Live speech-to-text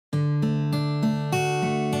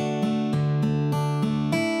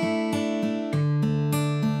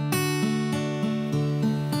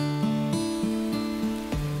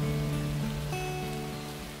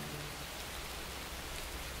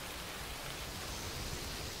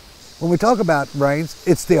When we talk about rains,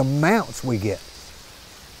 it's the amounts we get.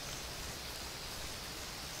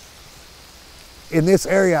 In this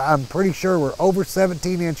area, I'm pretty sure we're over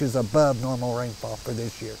 17 inches above normal rainfall for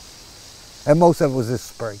this year. And most of it was this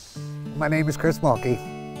spring. My name is Chris Mulkey,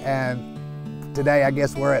 and today I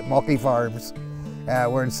guess we're at Mulkey Farms.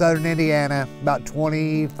 We're in southern Indiana, about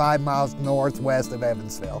 25 miles northwest of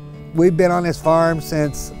Evansville. We've been on this farm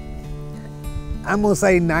since, I'm gonna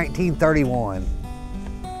say 1931.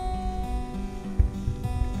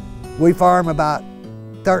 We farm about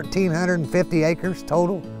 1,350 acres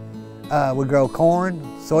total. We grow corn,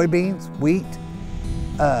 soybeans, wheat,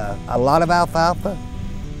 a lot of alfalfa.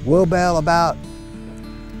 We'll bale about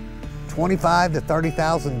 25 to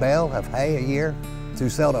 30,000 bale of hay a year to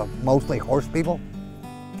sell to mostly horse people.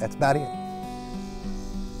 That's about it.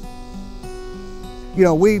 You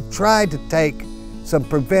know, we've tried to take some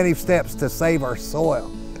preventive steps to save our soil.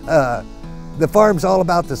 The farm's all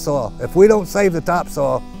about the soil. If we don't save the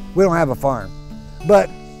topsoil, we don't have a farm. But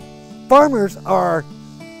farmers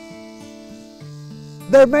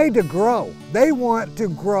they're made to grow. They want to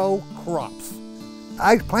grow crops.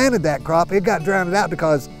 I planted that crop, it got drowned out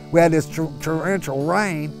because we had this torrential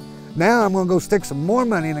rain. Now I'm gonna go stick some more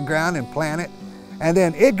money in the ground and plant it, and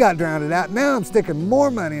then it got drowned out. Now I'm sticking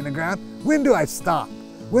more money in the ground. When do I stop?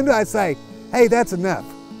 When do I say, hey, that's enough?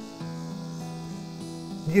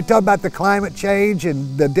 You talk about the climate change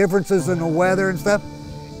and the differences in the weather and stuff.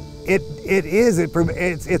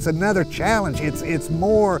 It's another challenge. It's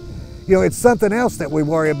more, you know, it's something else that we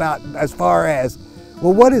worry about as far as,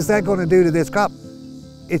 well, what is that going to do to this crop?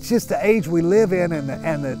 It's just the age we live in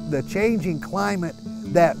and the changing climate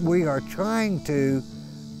that we are trying to,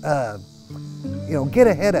 you know, get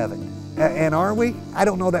ahead of it. And are we? I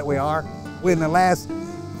don't know that we are. In the last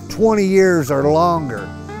 20 years or longer,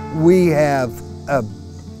 we have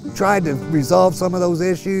tried to resolve some of those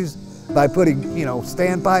issues by putting, you know,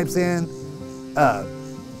 standpipes in,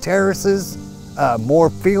 terraces, more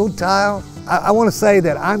field tile. I want to say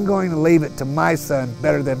that I'm going to leave it to my son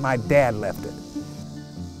better than my dad left it.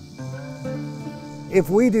 If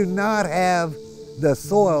we do not have the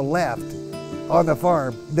soil left on the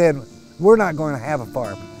farm, then we're not going to have a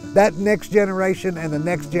farm. That next generation and the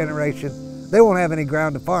next generation, they won't have any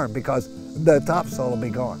ground to farm because the topsoil will be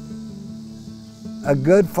gone. A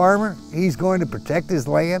good farmer, he's going to protect his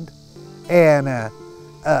land, and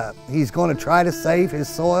he's going to try to save his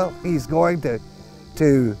soil. He's going to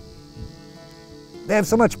they have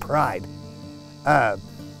so much pride.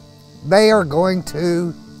 They are going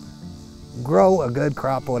to grow a good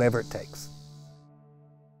crop, whatever it takes.